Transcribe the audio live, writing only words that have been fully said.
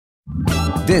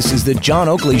This is the John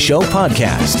Oakley Show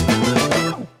podcast.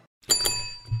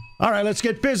 All right, let's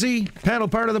get busy. Panel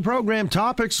part of the program.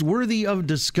 Topics worthy of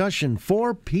discussion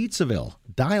for Pizzaville.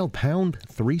 Dial pound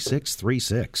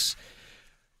 3636.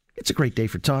 It's a great day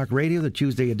for talk radio, the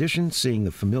Tuesday edition, seeing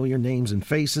the familiar names and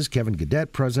faces. Kevin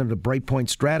Gaudet, president of BrightPoint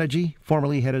Strategy,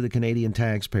 formerly head of the Canadian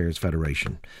Taxpayers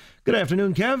Federation. Good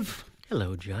afternoon, Kev.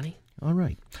 Hello, Johnny. All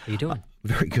right. How you doing?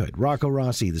 Very good. Rocco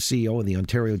Rossi, the CEO of the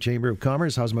Ontario Chamber of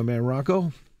Commerce. How's my man,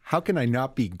 Rocco? How can I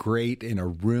not be great in a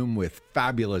room with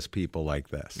fabulous people like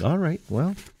this? All right.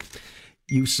 Well,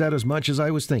 you said as much as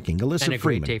I was thinking. Elissa And a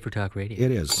Freeman. great day for talk radio.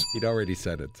 It is. He'd already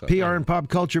said it. So. PR and pop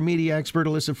culture media expert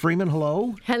Elissa Freeman.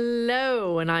 Hello.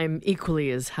 Hello, and I'm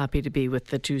equally as happy to be with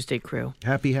the Tuesday crew.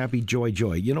 Happy, joy.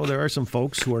 You know, there are some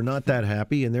folks who are not that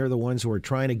happy, and they're the ones who are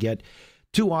trying to get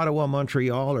to Ottawa,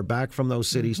 Montreal, or back from those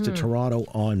cities to Toronto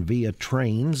on via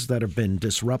trains that have been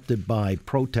disrupted by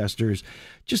protesters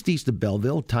just east of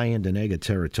Belleville, Tyendinaga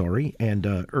territory. And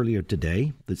earlier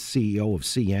today, the CEO of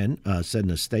CN said in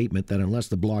a statement that unless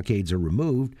the blockades are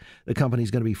removed, the company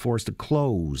is going to be forced to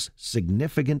close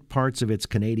significant parts of its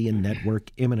Canadian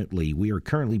network imminently. We are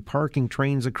currently parking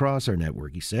trains across our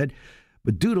network, he said.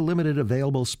 But due to limited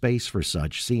available space for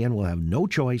such, CN will have no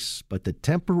choice but to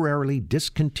temporarily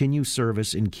discontinue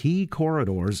service in key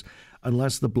corridors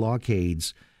unless the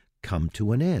blockades come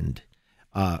to an end.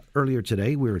 Earlier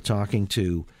today, we were talking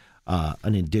to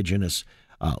an Indigenous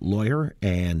lawyer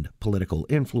and political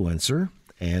influencer,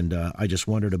 and I just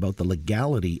wondered about the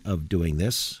legality of doing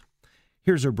this.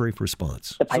 Here's her brief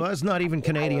response. So that's not even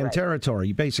Canadian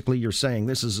territory. Basically, you're saying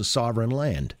this is a sovereign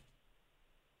land.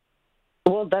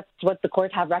 Well, that's what the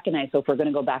courts have recognized. So if we're going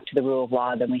to go back to the rule of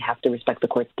law, then we have to respect the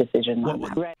court's decision on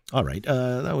that. Right. All right.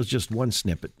 That was just one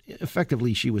snippet.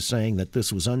 Effectively, she was saying that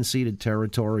this was unceded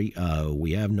territory.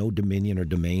 We have no dominion or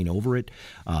domain over it.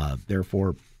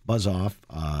 Therefore, buzz off.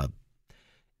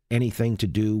 Anything to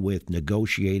do with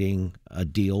negotiating a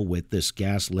deal with this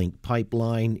gas-linked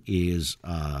pipeline is,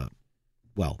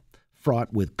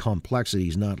 fraught with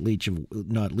complexities, not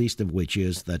least of which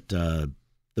is that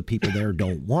the people there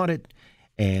don't want it.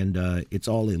 And it's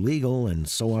all illegal and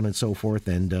so on and so forth.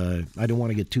 And I don't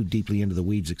want to get too deeply into the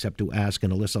weeds except to ask,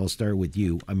 and Elissa, I'll start with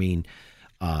you. I mean,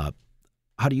 how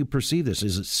do you perceive this?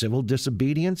 Is it civil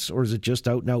disobedience or is it just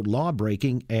out-and-out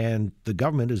law-breaking? And the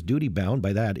government is duty-bound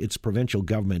by that. It's provincial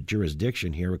government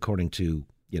jurisdiction here, according to,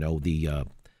 the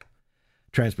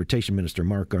Transportation Minister,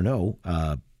 Marc Garneau.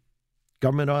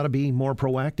 Government ought to be more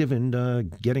proactive in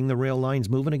getting the rail lines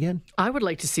moving again? I would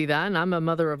like to see that. And I'm a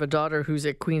mother of a daughter who's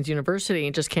at Queen's University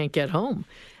and just can't get home.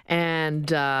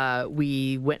 And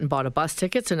we went and bought a bus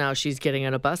ticket. So now she's getting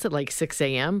on a bus at like 6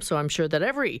 a.m. So I'm sure that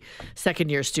every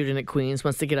second-year student at Queen's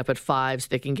wants to get up at 5 so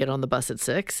they can get on the bus at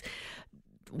 6.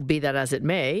 Be that as it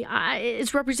may,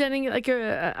 it's representing like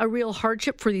a real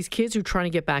hardship for these kids who are trying to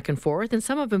get back and forth, and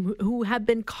some of them who have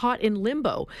been caught in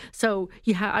limbo. So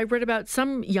I read about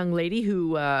some young lady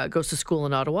who goes to school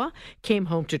in Ottawa, came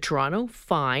home to Toronto,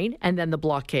 fine, and then the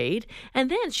blockade, and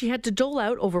then she had to dole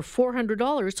out over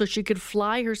 $400 so she could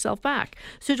fly herself back.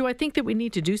 So do I think that we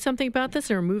need to do something about this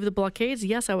and remove the blockades?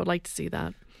 Yes, I would like to see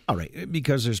that. All right,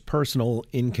 because there's personal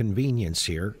inconvenience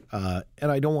here,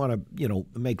 and I don't want to,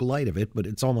 make light of it, but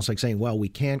it's almost like saying, well, we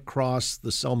can't cross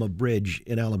the Selma Bridge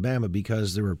in Alabama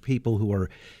because there are people who are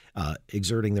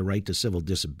exerting the right to civil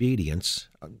disobedience.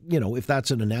 If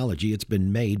that's an analogy, it's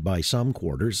been made by some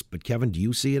quarters. But Kevin, do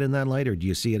you see it in that light, or do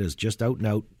you see it as just out and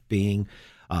out being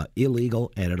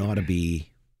illegal, and the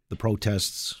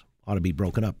protests ought to be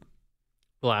broken up?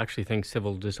 Well, I actually think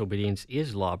civil disobedience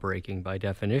is law breaking by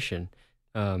definition.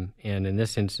 And in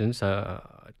this instance,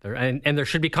 there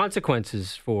should be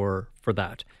consequences for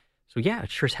that. So yeah,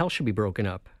 it sure as hell should be broken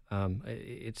up.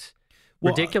 It's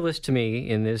ridiculous to me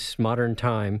in this modern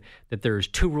time that there's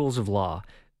two rules of law.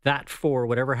 That for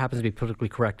whatever happens to be politically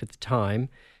correct at the time.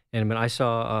 And when I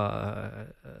saw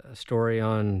a story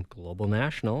on Global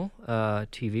National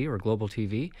TV or Global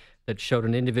TV that showed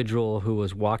an individual who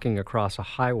was walking across a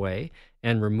highway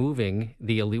and removing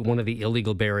one of the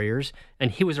illegal barriers,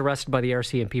 and he was arrested by the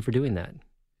RCMP for doing that.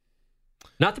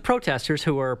 Not the protesters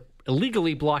who are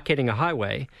illegally blockading a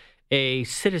highway, a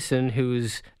citizen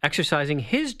who's exercising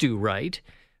his due right,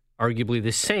 arguably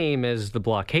the same as the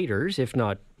blockaders, if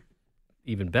not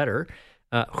even better,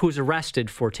 who's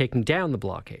arrested for taking down the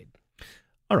blockade.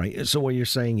 All right. So what you're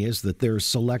saying is that there's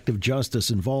selective justice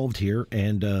involved here,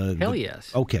 and hell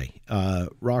yes. Okay.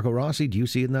 Rocco Rossi, do you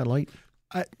see it in that light?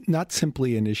 Not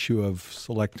simply an issue of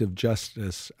selective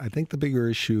justice. I think the bigger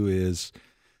issue is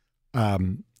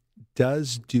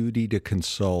does duty to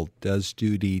consult, does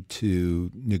duty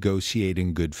to negotiate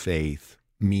in good faith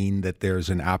mean that there's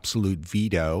an absolute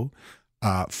veto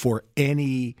for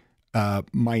any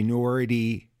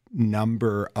minority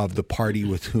number of the party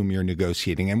with whom you're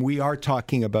negotiating. And we are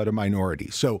talking about a minority.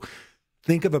 So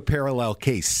think of a parallel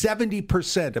case.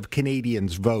 70% of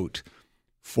Canadians vote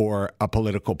for a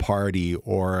political party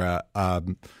or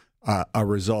a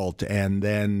result, and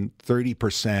then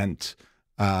 30%,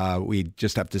 we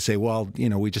just have to say, well,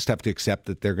 we just have to accept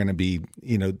that they're going to be,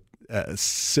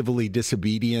 civilly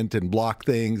disobedient and block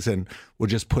things, and we'll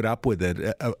just put up with it.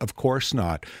 Of course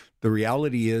not. The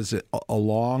reality is,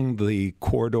 along the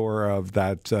corridor of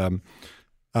that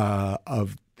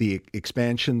of the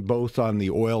expansion, both on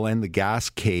the oil and the gas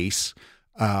case,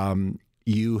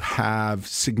 you have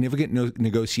significant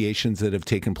negotiations that have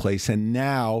taken place, and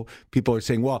now people are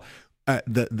saying, well,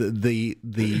 the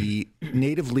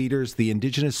native leaders, the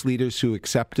indigenous leaders who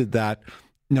accepted that,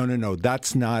 no,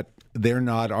 that's not. They're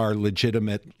not our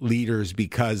legitimate leaders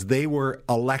because they were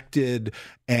elected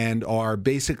and are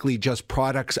basically just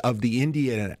products of the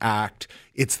Indian Act.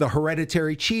 It's the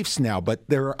hereditary chiefs now. But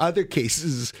there are other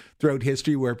cases throughout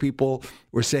history where people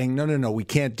were saying, no, we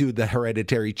can't do the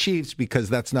hereditary chiefs because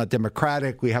that's not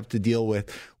democratic. We have to deal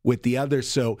with the others.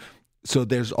 So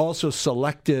there's also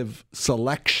selective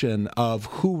selection of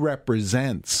who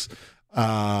represents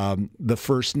the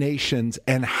First Nations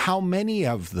and how many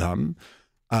of them.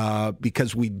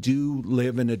 Because we do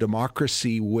live in a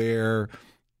democracy where,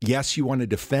 yes, you want to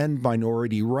defend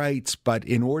minority rights, but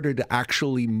in order to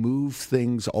actually move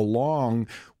things along,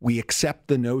 we accept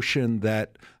the notion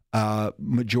that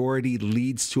majority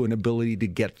leads to an ability to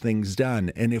get things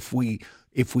done. And if we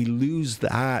lose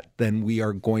that, then we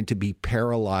are going to be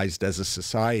paralyzed as a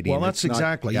society. Well, that's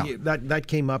exactly. That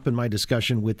came up in my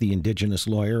discussion with the Indigenous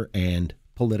lawyer and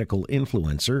political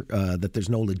influencer, that there's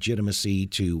no legitimacy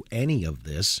to any of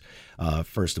this,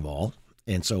 first of all.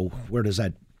 And so where does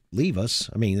that leave us?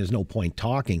 I mean, there's no point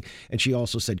talking. And she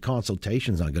also said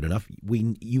consultation's not good enough.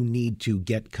 You need to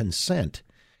get consent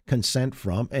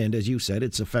from, and as you said,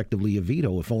 it's effectively a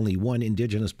veto. If only one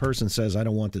Indigenous person says, I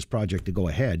don't want this project to go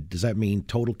ahead, does that mean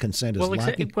total consent is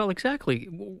lacking? Well, exactly.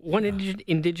 One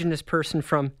Indigenous person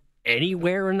from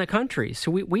anywhere in the country.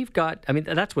 So we've got, I mean,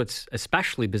 that's what's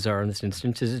especially bizarre in this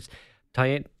instance is it's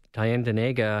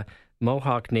Tyendinaga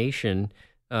Mohawk Nation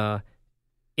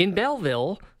in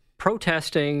Belleville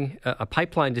protesting a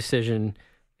pipeline decision,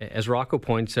 as Rocco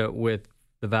points out, with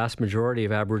the vast majority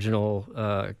of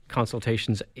Aboriginal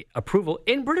consultations approval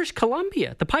in British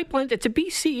Columbia. The pipeline, it's a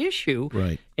BC issue.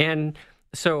 Right. And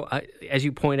so, as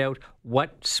you point out,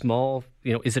 what small,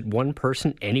 is it one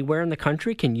person anywhere in the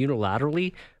country can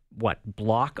unilaterally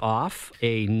block off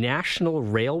a national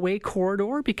railway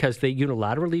corridor because they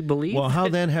unilaterally believe? Well, how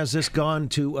then has this gone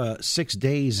to 6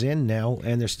 days in now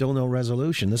and there's still no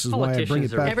resolution? This is why I bring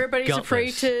it back. Everybody's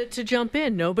afraid to jump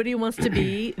in. Nobody wants to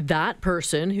be that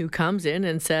person who comes in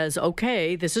and says,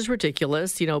 okay, this is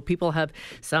ridiculous. People have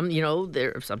some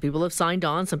people have signed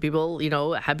on, some people,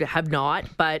 have not,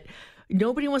 but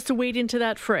nobody wants to wade into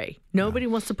that fray. Nobody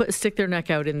wants to stick their neck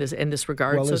out in this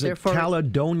regard. Well, so is therefore, it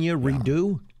Caledonia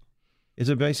redo? Is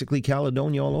it basically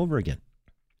Caledonia all over again?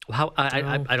 How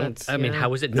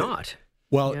how is it not?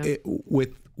 Well,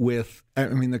 with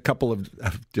a couple of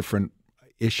different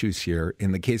issues here.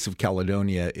 In the case of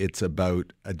Caledonia, it's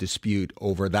about a dispute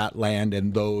over that land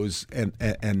and those and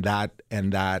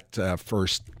that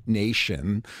First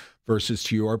Nation versus,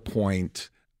 to your point,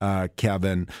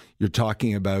 Kevin, you're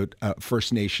talking about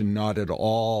First Nation not at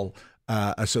all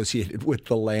associated with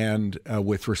the land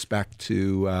with respect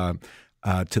to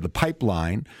the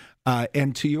pipeline.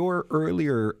 And to your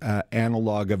earlier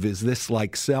analog of, is this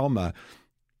like Selma?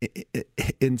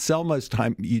 In Selma's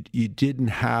time, you didn't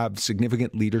have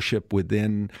significant leadership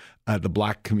within the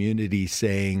Black community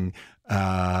saying,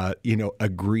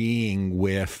 agreeing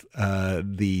with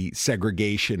the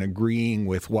segregation, agreeing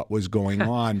with what was going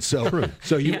on. So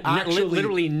you actually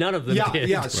literally none of them did.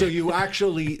 Yeah. So you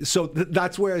actually,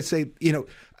 that's where I say,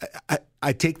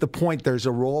 I take the point. There's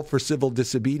a role for civil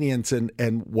disobedience, and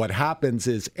what happens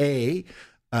is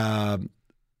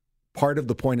part of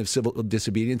the point of civil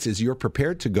disobedience is you're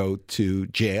prepared to go to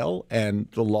jail, and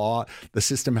the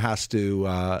system has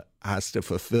to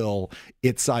fulfill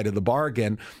its side of the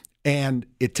bargain. And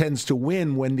it tends to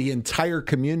win when the entire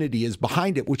community is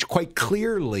behind it, which quite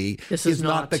clearly is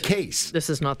not the case. This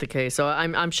is not the case. So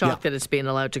I'm shocked that it's being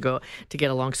allowed to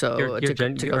get along so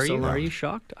long. Are you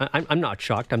shocked? I'm not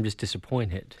shocked. I'm just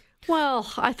disappointed.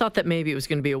 Well, I thought that maybe it was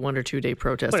going to be a 1 or 2 day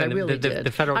protest. I really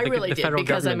did. I really did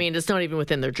because it's not even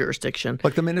within their jurisdiction.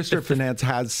 Like the Minister of Finance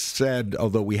has said,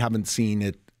 although we haven't seen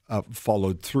it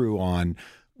followed through on,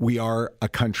 we are a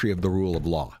country of the rule of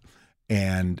law.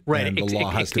 and the law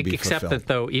has to be except fulfilled. that,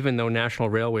 though, even though national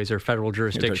railways are federal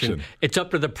jurisdiction, it's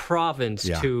up to the province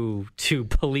to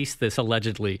police this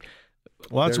allegedly.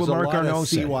 Well, that's There's what Mark Arnault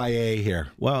said. CYA here.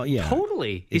 Well, yeah.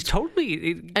 Totally. He's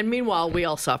totally... And meanwhile, we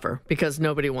all suffer because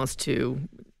nobody wants to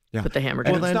put the hammer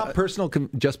down. And it's not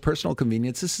just personal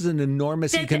convenience. This is an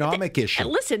enormous economic issue.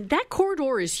 Listen, that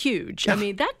corridor is huge. I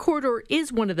mean, that corridor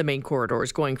is one of the main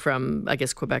corridors going from, I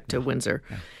guess, Quebec to Windsor.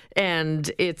 Yeah. And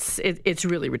it's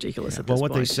really ridiculous at this point. Well,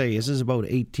 what they say is about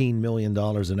 $18 million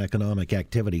in economic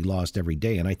activity lost every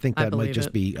day. And I think that might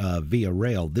just be via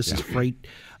rail. This is freight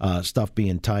stuff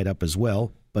being tied up as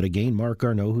well. But again, Mark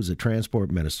Arnault, who's a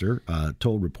transport minister,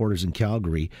 told reporters in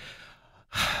Calgary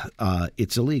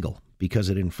it's illegal because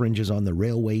it infringes on the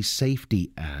Railway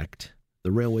Safety Act.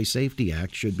 The Railway Safety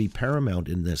Act should be paramount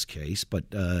in this case,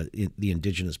 but the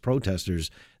Indigenous protesters,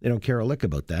 they don't care a lick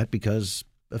about that because...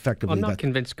 effectively, I'm not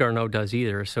convinced Garneau does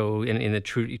either. So in a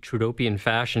Trudeaupian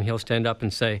fashion, he'll stand up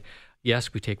and say,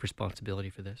 yes, we take responsibility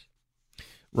for this.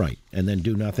 Right, and then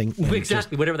do nothing.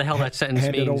 Exactly, whatever the hell that sentence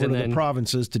means. Hand it over to the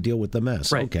provinces to deal with the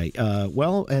mess. Right. Okay,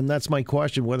 well, and that's my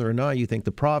question, whether or not you think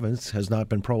the province has not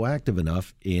been proactive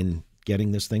enough in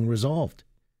getting this thing resolved.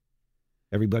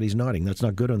 Everybody's nodding. That's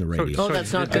not good on the radio.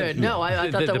 That's not good. No, I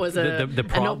thought that was an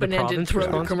open-ended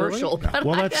throat commercial.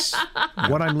 Well, that's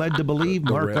what I'm led to believe.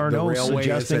 Mark Arnault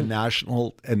suggesting is a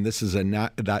national, and this is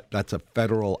that's a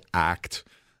federal act.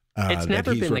 It's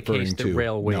never been the case that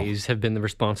railways have been the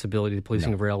responsibility. The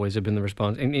policing of railways have been the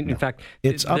responsibility. In fact,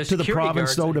 it's up to the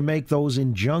province, though, to make those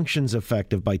injunctions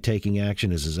effective by taking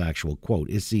action, is his actual quote.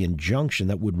 It's the injunction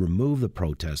that would remove the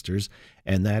protesters,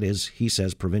 and that is, he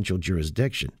says, provincial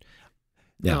jurisdiction.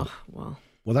 Now, well,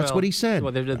 that's what he said.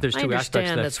 Well, there's two I understand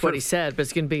aspects. That's what he said, but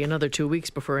it's going to be another 2 weeks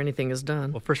before anything is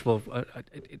done. Well, first of all,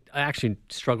 I actually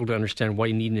struggle to understand why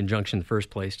you need an injunction in the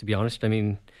first place, to be honest. I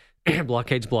mean,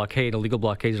 blockade's blockade, illegal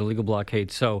blockade is illegal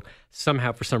blockade. So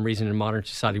somehow, for some reason, in modern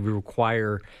society, we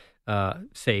require,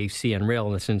 say, CN Rail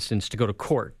in this instance, to go to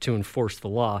court to enforce the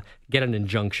law, get an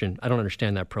injunction. I don't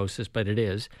understand that process, but it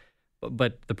is.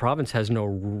 But the province has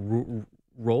no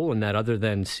role in that other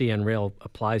than CN Rail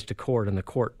applies to court and the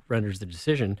court renders the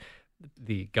decision.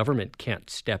 The government can't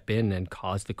step in and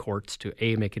cause the courts to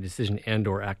make a decision and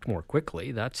or act more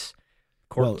quickly. That's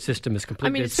court system is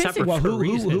completely separate for a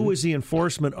reason. Who is the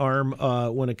enforcement arm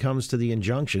when it comes to the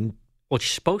injunction? Well, it's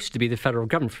supposed to be the federal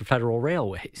government for federal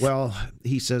railways. Well,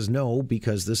 he says no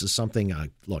because this is something,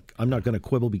 look, I'm not going to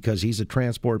quibble because he's a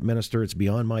transport minister. It's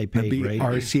beyond my pay grade.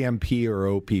 RCMP or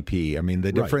OPP. I mean,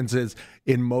 the difference is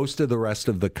in most of the rest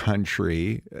of the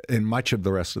country, in much of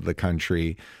the rest of the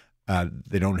country,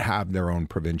 they don't have their own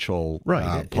provincial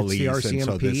police. It's the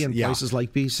RCMP in places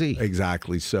like BC.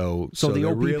 Exactly. So the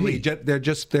OPP. Really,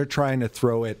 they're trying to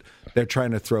throw it. They're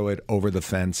trying to throw it over the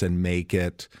fence and make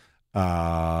it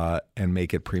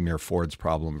Premier Ford's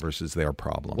problem versus their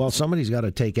problem. Well, somebody's got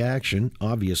to take action,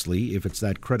 obviously, if it's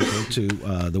that critical to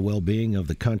the well-being of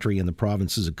the country and the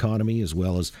province's economy, as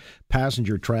well as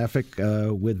passenger traffic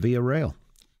with via rail,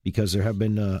 because there have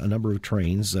been a number of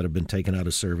trains that have been taken out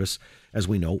of service, as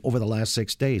we know, over the last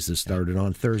 6 days. This started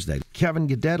on Thursday. Kevin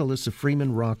Gaudet, Elissa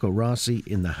Freeman, Rocco Rossi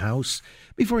in the house.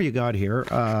 Before you got here,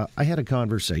 I had a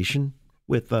conversation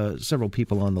with several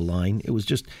people on the line. It was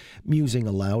just musing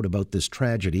aloud about this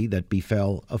tragedy that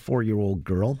befell a 4-year-old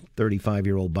girl,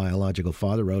 35-year-old biological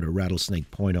father out at Rattlesnake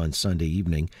Point on Sunday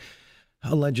evening,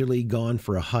 allegedly gone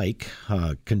for a hike.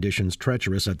 Conditions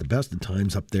treacherous at the best of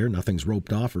times up there. Nothing's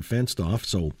roped off or fenced off,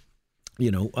 so,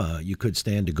 you could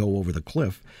stand to go over the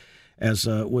cliff, as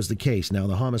was the case. Now,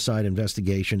 the homicide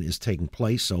investigation is taking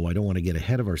place, so I don't want to get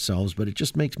ahead of ourselves, but it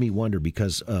just makes me wonder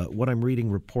because what I'm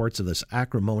reading reports of this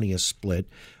acrimonious split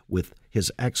with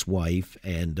his ex-wife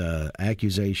and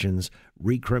accusations,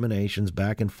 recriminations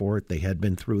back and forth. They had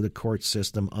been through the court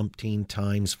system umpteen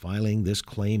times, filing this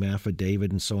claim affidavit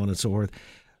and so on and so forth.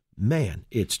 Man,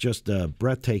 it's just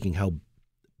breathtaking how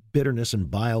bitterness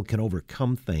and bile can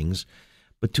overcome things.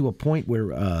 But to a point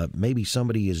where maybe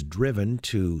somebody is driven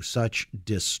to such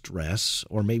distress,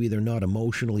 or maybe they're not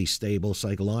emotionally stable,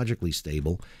 psychologically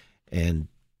stable, and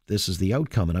this is the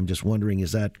outcome. And I'm just wondering,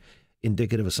 is that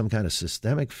indicative of some kind of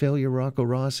systemic failure, Rocco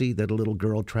Rossi, that a little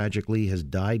girl tragically has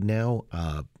died now?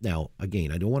 Now,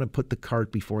 again, I don't want to put the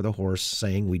cart before the horse,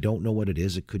 saying we don't know what it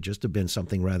is. It could just have been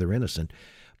something rather innocent.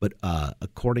 But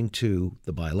according to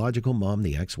the biological mom,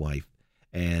 the ex-wife,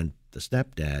 and the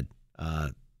stepdad,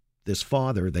 this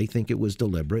father, they think it was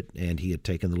deliberate, and he had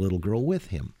taken the little girl with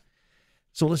him.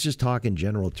 So let's just talk in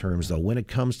general terms, though. When it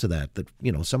comes to that,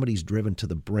 somebody's driven to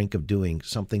the brink of doing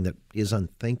something that is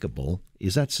unthinkable,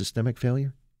 is that systemic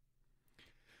failure?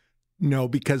 No,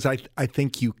 because I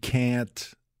think you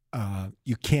can't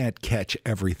you can't catch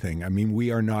everything. I mean,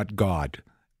 we are not God.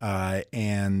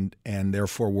 And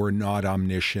therefore we're not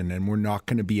omniscient, and we're not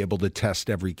going to be able to test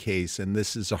every case. And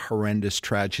this is a horrendous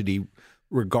tragedy,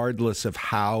 regardless of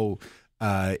how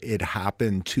it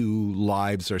happened. 2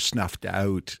 lives are snuffed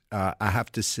out. I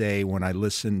have to say, when I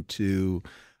listened to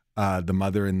the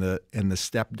mother and the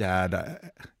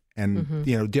stepdad,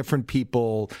 and different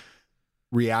people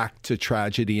react to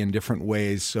tragedy in different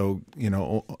ways. So,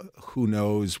 who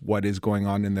knows what is going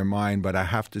on in their mind. But I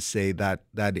have to say that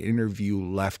interview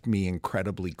left me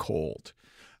incredibly cold.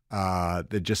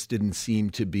 There just didn't seem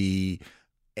to be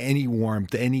any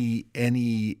warmth, any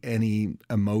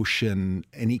emotion,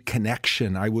 any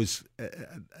connection.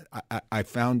 I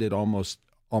found it almost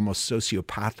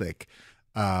sociopathic.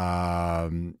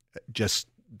 Just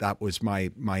that was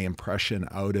my impression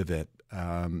out of it.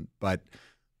 But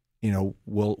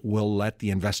we'll let the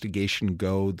investigation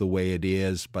go the way it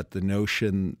is. But the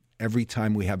notion every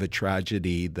time we have a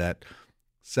tragedy that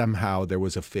somehow there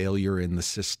was a failure in the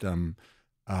system.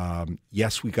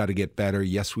 Yes, we got to get better.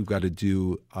 Yes, we've got to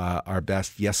do our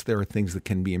best. Yes, there are things that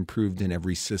can be improved in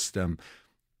every system.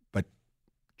 But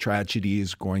tragedy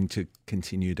is going to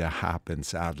continue to happen,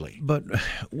 sadly. But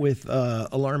with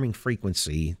alarming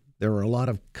frequency, there are a lot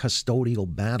of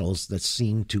custodial battles that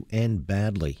seem to end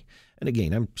badly. And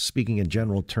again, I'm speaking in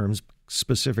general terms,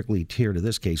 specifically here to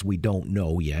this case. We don't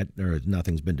know yet, or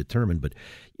nothing's been determined. But,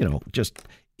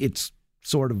 it's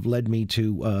sort of led me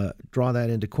to draw that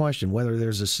into question, whether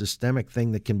there's a systemic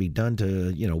thing that can be done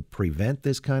to, prevent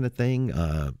this kind of thing,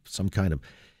 some kind of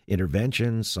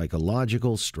intervention,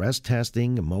 psychological, stress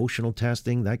testing, emotional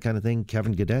testing, that kind of thing.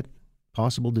 Kevin Gaudet,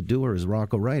 possible to do, or is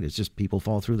Rocco right? It's just people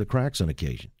fall through the cracks on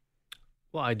occasion.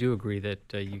 Well, I do agree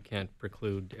that you can't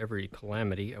preclude every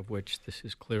calamity, of which this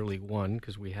is clearly one,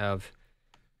 because we have,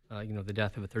 the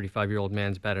death of a 35-year-old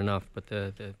man's bad enough, but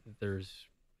it's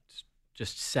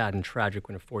just sad and tragic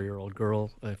when a 4-year-old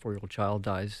child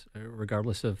dies,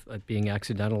 regardless of it being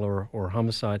accidental or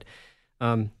homicide.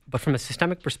 But from a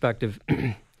systemic perspective,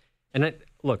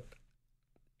 look,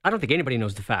 I don't think anybody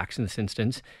knows the facts in this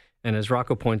instance. And as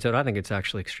Rocco points out, I think it's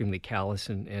actually extremely callous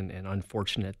and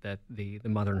unfortunate that the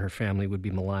mother and her family would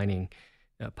be maligning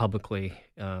publicly,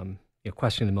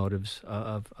 questioning the motives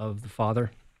of the father.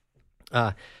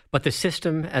 But the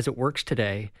system as it works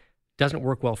today doesn't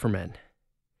work well for men.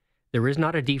 There is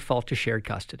not a default to shared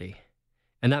custody,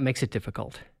 and that makes it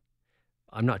difficult.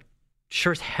 I'm not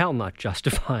sure as hell not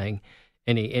justifying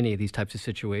any of these types of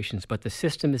situations, but the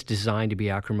system is designed to be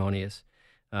acrimonious.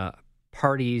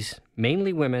 Parties,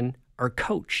 mainly women, are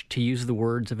coached to use the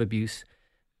words of abuse.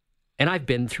 And I've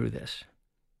been through this.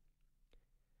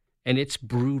 And it's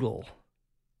brutal,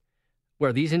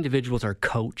 where these individuals are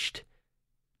coached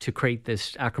to create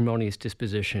this acrimonious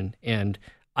disposition. And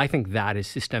I think that is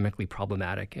systemically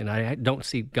problematic. And I don't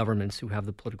see governments who have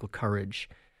the political courage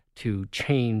to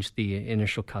change the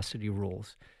initial custody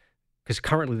rules, because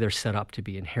currently they're set up to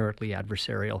be inherently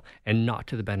adversarial and not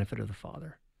to the benefit of the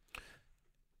father.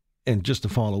 And just to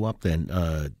follow up then,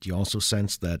 do you also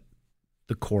sense that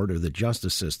the court or the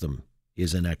justice system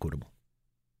is inequitable?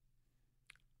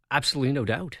 Absolutely, no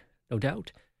doubt.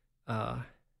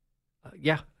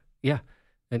 Yeah.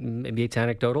 And maybe it's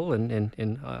anecdotal,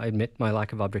 and I admit my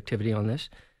lack of objectivity on this.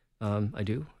 I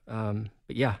do.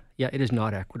 But yeah, it is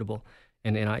not equitable.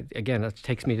 And that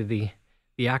takes me to the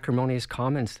acrimonious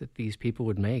comments that these people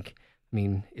would make. I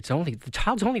mean, the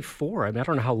child's only 4. I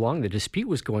don't know how long the dispute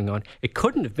was going on. It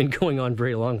couldn't have been going on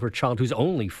very long for a child who's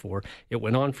only 4. It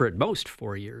went on for at most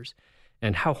 4 years.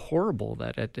 And how horrible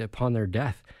that upon their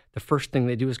death, the first thing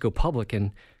they do is go public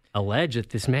and allege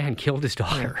that this man killed his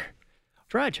daughter.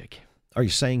 Tragic. Are you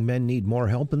saying men need more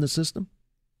help in the system?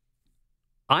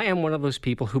 I am one of those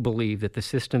people who believe that the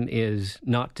system is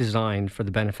not designed for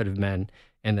the benefit of men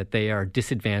and that they are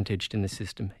disadvantaged in the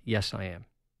system. Yes, I am.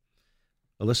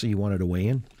 Elissa, you wanted to weigh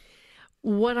in?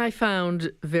 What I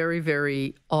found very,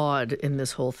 very odd in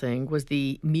this whole thing was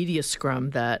the media scrum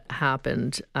that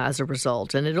happened as a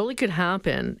result. And it only could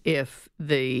happen if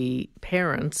the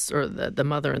parents or the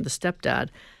mother and the stepdad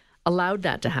allowed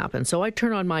that to happen. So I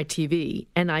turn on my TV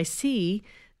and I see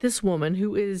this woman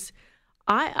who is,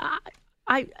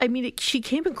 she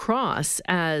came across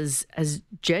as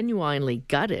genuinely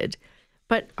gutted,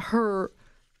 but her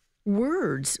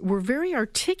words were very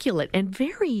articulate and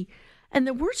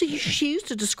the words that she used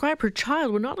to describe her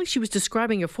child were not like she was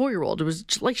describing a 4-year-old. It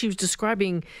was like she was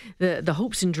describing the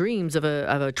hopes and dreams of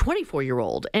a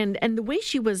 24-year-old. And the way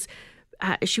she was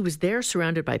she was there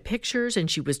surrounded by pictures, and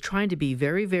she was trying to be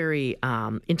very, very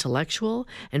intellectual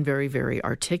and very, very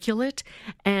articulate,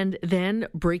 and then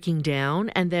breaking down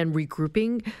and then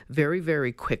regrouping very,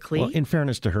 very quickly. Well, in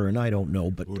fairness to her, and I don't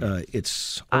know, but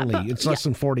it's less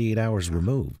than 48 hours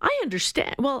removed. I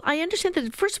understand. Well, I understand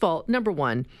that, first of all, number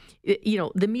one,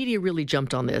 the media really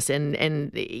jumped on this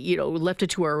and left it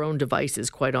to our own devices,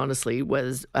 quite honestly,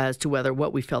 was as to whether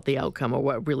what we felt the outcome or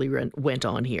what really went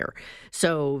on here.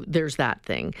 So there's that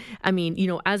thing. I mean,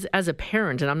 as a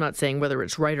parent, and I'm not saying whether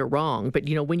it's right or wrong, but,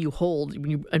 when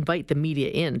you invite the media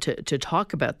in to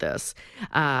talk about this,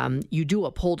 you do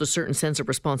uphold a certain sense of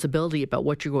responsibility about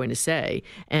what you're going to say,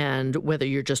 and whether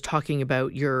you're just talking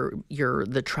about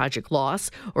the tragic loss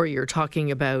or you're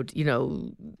talking about,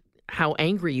 how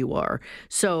angry you are.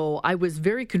 So I was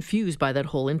very confused by that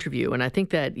whole interview. And I think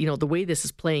that, the way this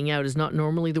is playing out is not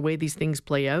normally the way these things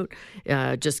play out,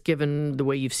 just given the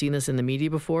way you've seen this in the media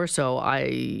before. So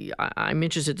I'm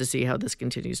interested to see how this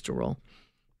continues to roll.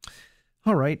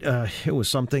 All right. It was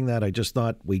something that I just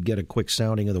thought we'd get a quick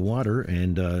sounding of the water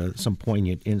and some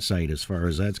poignant insight as far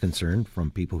as that's concerned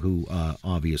from people who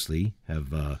obviously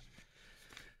have,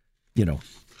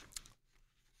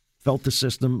 felt the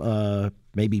system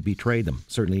maybe betrayed them,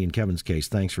 certainly in Kevin's case.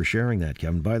 Thanks for sharing that,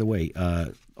 Kevin. By the way,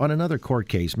 on another court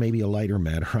case, maybe a lighter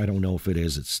matter, I don't know if it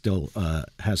is, it still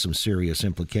has some serious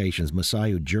implications.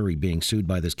 Masai Ujiri being sued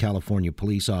by this California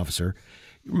police officer.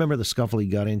 You remember the scuffle he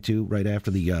got into right after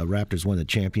the Raptors won the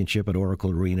championship at Oracle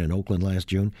Arena in Oakland last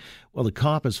June? Well, the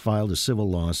cop has filed a civil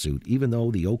lawsuit, even though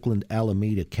the Oakland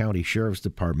Alameda County Sheriff's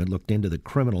Department looked into the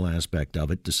criminal aspect of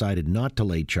it, decided not to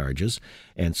lay charges,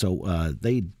 and so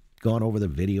they'd gone over the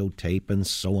videotape and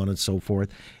so on and so forth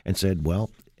and said,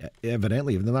 well,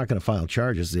 evidently, if they're not going to file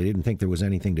charges, they didn't think there was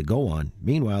anything to go on.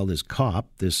 Meanwhile, this cop,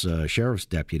 this sheriff's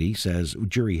deputy, says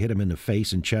Ujiri hit him in the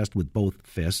face and chest with both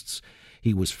fists.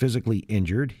 He was physically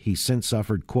injured. He's since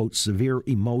suffered, quote, severe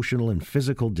emotional and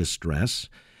physical distress.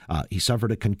 He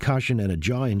suffered a concussion and a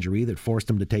jaw injury that forced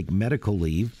him to take medical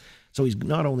leave. So he's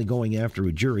not only going after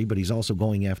Ujiri, but he's also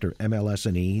going after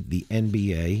MLS&E, the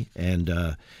NBA,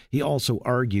 and he also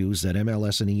argues that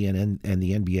MLS&E and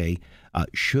the NBA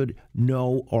should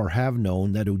know or have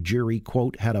known that Ujiri,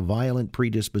 quote, had a violent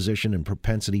predisposition and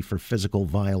propensity for physical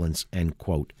violence, end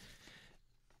quote.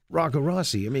 Rocco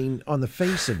Rossi, I mean, on the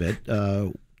face of it,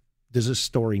 does this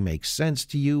story make sense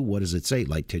to you? What does it say,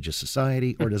 litigious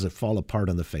society, or does it fall apart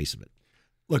on the face of it?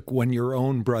 Look, when your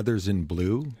own brothers in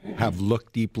blue have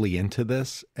looked deeply into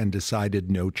this and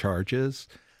decided no charges,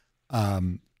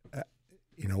 while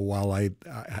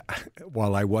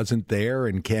I wasn't there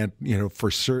and can't, for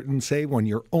certain say, when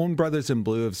your own brothers in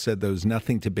blue have said there's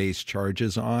nothing to base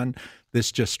charges on,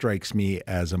 this just strikes me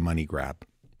as a money grab.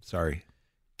 Sorry.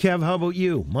 Kev, how about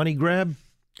you? Money grab?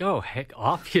 Oh, heck,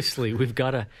 obviously, we've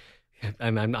got to...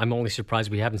 I'm only surprised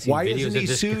we haven't seen Why videos hasn't he of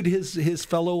this. sued his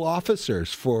fellow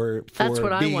officers for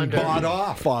being bought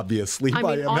off, obviously,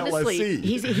 by MLSE? Honestly,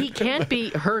 he can't be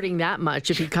hurting that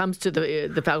much if he comes to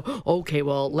the fact, okay,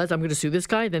 well, I'm going to sue this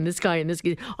guy, then this guy, and this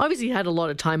guy. Obviously, he had a lot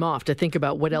of time off to think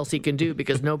about what else he can do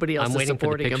because nobody else is supporting him. I'm waiting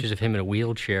for the pictures of him in a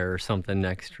wheelchair or something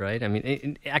next, right? I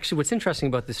mean, actually, what's interesting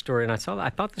about this story, and I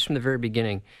thought this from the very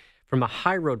beginning, from a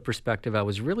high road perspective, I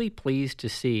was really pleased to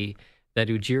see that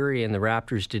Ujiri and the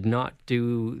Raptors did not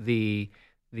do the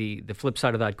flip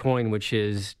side of that coin, which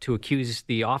is to accuse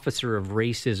the officer of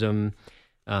racism.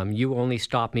 You only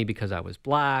stopped me because I was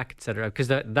black, et cetera. Because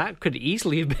that could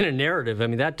easily have been a narrative. I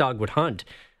mean, that dog would hunt,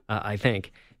 I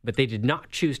think. But they did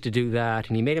not choose to do that,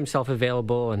 and he made himself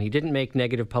available, and he didn't make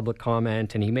negative public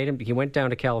comment, and he went down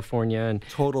to California and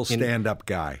total stand-up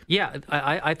guy. Yeah,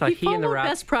 I thought he and the Raptors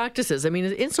best practices. I mean,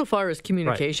 insofar as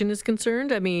communication is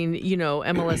concerned, I mean,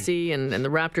 MLSE and the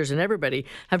Raptors and everybody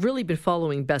have really been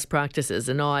following best practices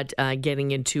and not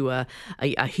getting into a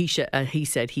he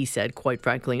said, quite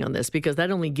frankly, on this, because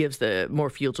that only gives the more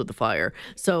fuel to the fire.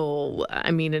 So, I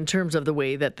mean, in terms of the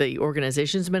way that the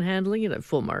organization's been handling it,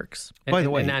 full marks. By the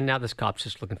way. And now this cop's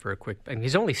just looking for a quick... I mean,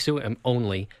 he's only suing for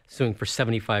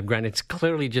 $75,000. It's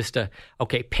clearly just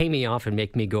pay me off and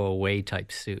make me go away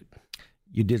type suit.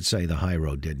 You did say the high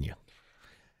road, didn't you?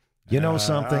 You know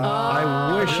something?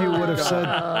 I wish you would have said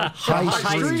High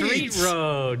Street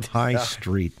Road. High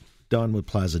Street. Done with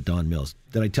Plaza Don Mills.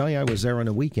 Did I tell you I was there on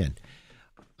a weekend?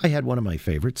 I had one of my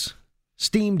favorites,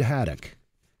 steamed haddock.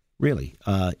 Really,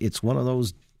 it's one of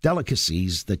those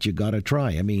delicacies that you got to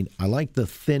try. I mean, I like the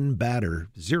thin batter,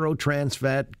 zero trans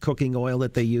fat cooking oil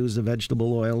that they use, the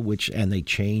vegetable oil, and they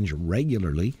change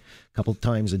regularly, a couple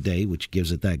times a day, which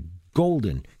gives it that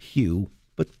golden hue.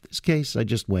 But in this case, I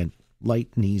just went light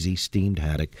and easy steamed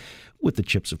haddock with the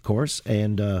chips, of course,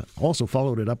 and also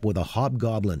followed it up with a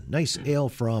Hobgoblin, nice ale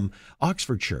from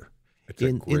Oxfordshire.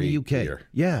 In the UK. Beer.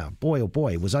 Yeah, boy, oh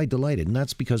boy, was I delighted. And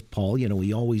that's because Paul,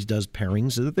 he always does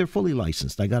pairings. They're fully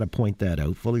licensed. I got to point that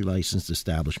out. Fully licensed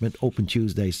establishment, open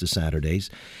Tuesdays to Saturdays.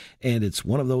 And it's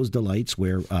one of those delights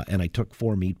where, and I took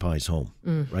 4 meat pies home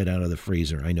right out of the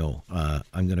freezer. I know.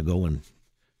 I'm going to go and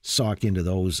sock into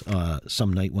those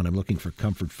some night when I'm looking for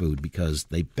comfort food, because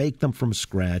they bake them from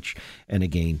scratch. And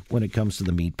again, when it comes to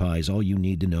the meat pies, all you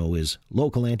need to know is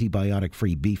local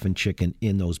antibiotic-free beef and chicken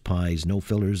in those pies. No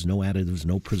fillers, no additives,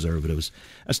 no preservatives.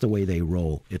 That's the way they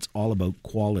roll. It's all about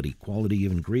quality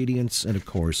of ingredients, and of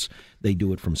course, they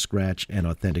do it from scratch and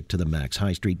authentic to the max.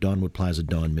 High Street, Donwood Plaza,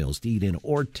 Don Mills. To eat in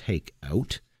or take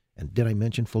out. And did I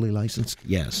mention fully licensed?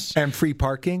 Yes. And free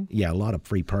parking? Yeah, a lot of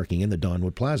free parking in the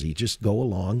Donwood Plaza. You just go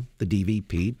along the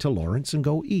DVP to Lawrence and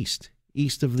go east.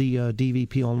 East of the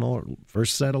DVP on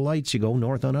first set of lights, you go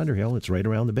north on Underhill. It's right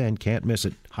around the bend. Can't miss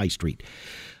it. High Street.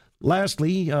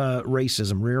 Lastly,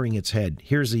 racism rearing its head.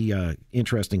 Here's the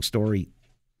interesting story.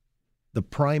 The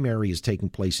primary is taking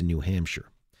place in New Hampshire.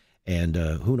 And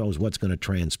who knows what's going to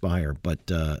transpire.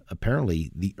 But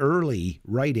apparently the early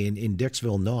write-in in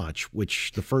Dixville Notch,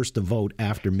 which the first to vote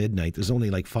after midnight, there's only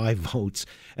like 5 votes.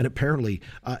 And apparently,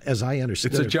 as I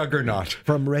understood, it's a juggernaut.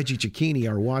 From Reggie Cicchini,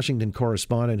 our Washington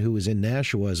correspondent who is in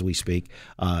Nashua as we speak,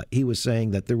 he was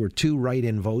saying that there were 2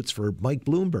 write-in votes for Mike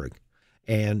Bloomberg.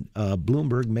 And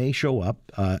Bloomberg may show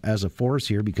up as a force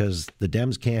here because the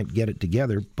Dems can't get it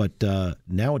together. But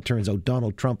now it turns out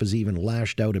Donald Trump has even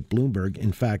lashed out at Bloomberg,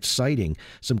 in fact, citing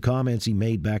some comments he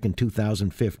made back in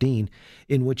 2015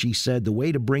 in which he said the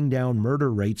way to bring down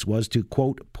murder rates was to,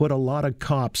 quote, put a lot of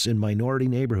cops in minority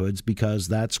neighborhoods because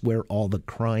that's where all the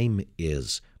crime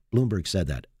is. Bloomberg said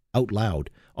that out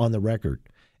loud on the record.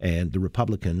 And the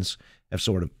Republicans have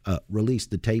sort of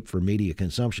released the tape for media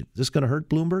consumption. Is this going to hurt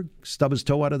Bloomberg? Stub his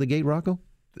toe out of the gate, Rocco?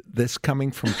 This coming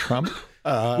from Trump?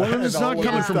 Well, it's not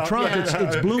coming from Trump. Yeah.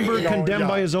 It's Bloomberg condemned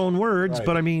by his own words. Right.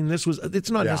 But I mean, it's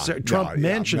not necessarily Trump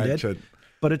mentioned it,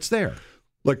 but it's there.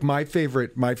 Look, my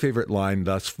favorite line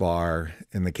thus far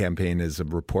in the campaign is a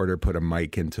reporter put a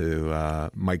mic into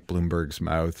Mike Bloomberg's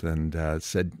mouth and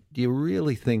said, "Do you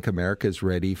really think America's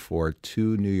ready for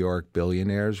 2 New York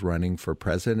billionaires running for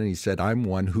president?" And he said, "I'm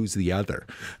one. Who's the other?"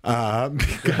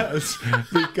 Because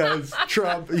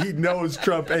Trump, he knows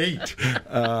Trump ain't.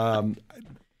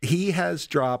 He has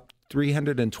dropped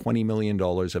 $320 million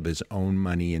of his own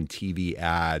money in TV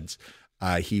ads.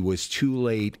 He was too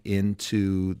late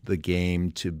into the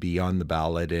game to be on the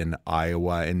ballot in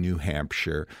Iowa and New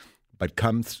Hampshire. But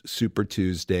come Super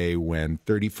Tuesday, when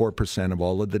 34% of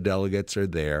all of the delegates are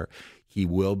there, he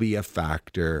will be a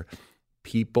factor.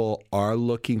 People are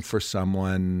looking for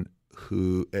someone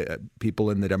who, people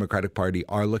in the Democratic Party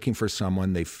are looking for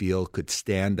someone they feel could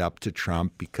stand up to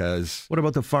Trump because... What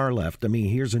about the far left? I mean,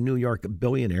 here's a New York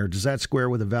billionaire. Does that square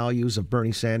with the values of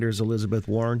Bernie Sanders, Elizabeth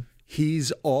Warren?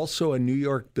 He's also a New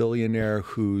York billionaire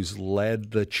who's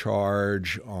led the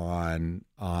charge on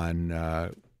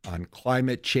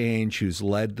climate change, who's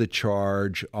led the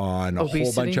charge on a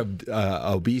whole bunch of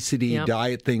obesity,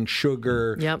 diet things,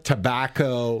 sugar,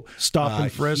 tobacco, stop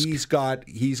and frisk. He's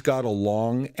got a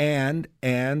long and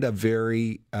a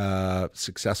very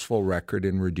successful record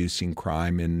in reducing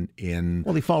crime in.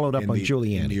 Well, he followed up on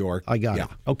Giuliani. In New York. I got it.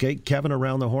 Okay, Kevin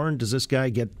around the horn. Does this guy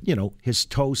get his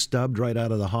toe stubbed right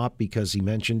out of the hop because he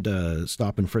mentioned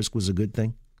stop and frisk was a good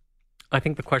thing? I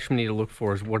think the question we need to look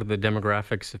for is what are the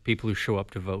demographics of people who show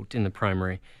up to vote in the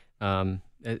primary?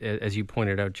 As you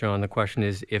pointed out, John, the question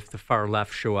is if the far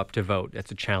left show up to vote,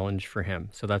 that's a challenge for him.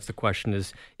 So that's the question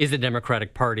is the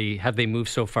Democratic Party, have they moved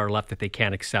so far left that they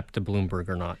can't accept a Bloomberg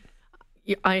or not?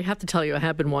 I have to tell you, I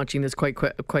have been watching this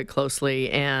quite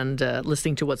closely and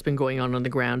listening to what's been going on the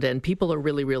ground, and people are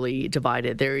really, really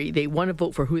divided. They want to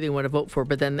vote for who they want to vote for,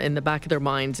 but then in the back of their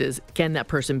minds is, can that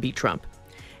person beat Trump?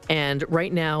 And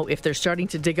right now, if they're starting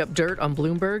to dig up dirt on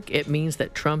Bloomberg, it means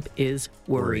that Trump is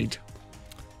worried.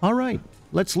 All right.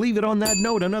 Let's leave it on that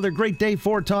note. Another great day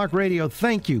for Talk Radio.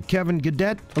 Thank you, Kevin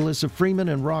Gaudet, Elissa Freeman,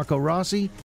 and Rocco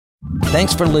Rossi.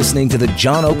 Thanks for listening to the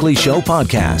John Oakley Show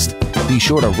podcast. Be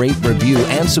sure to rate, review,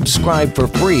 and subscribe for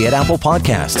free at Apple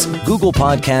Podcasts, Google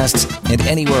Podcasts, and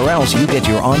anywhere else you get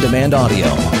your on-demand audio.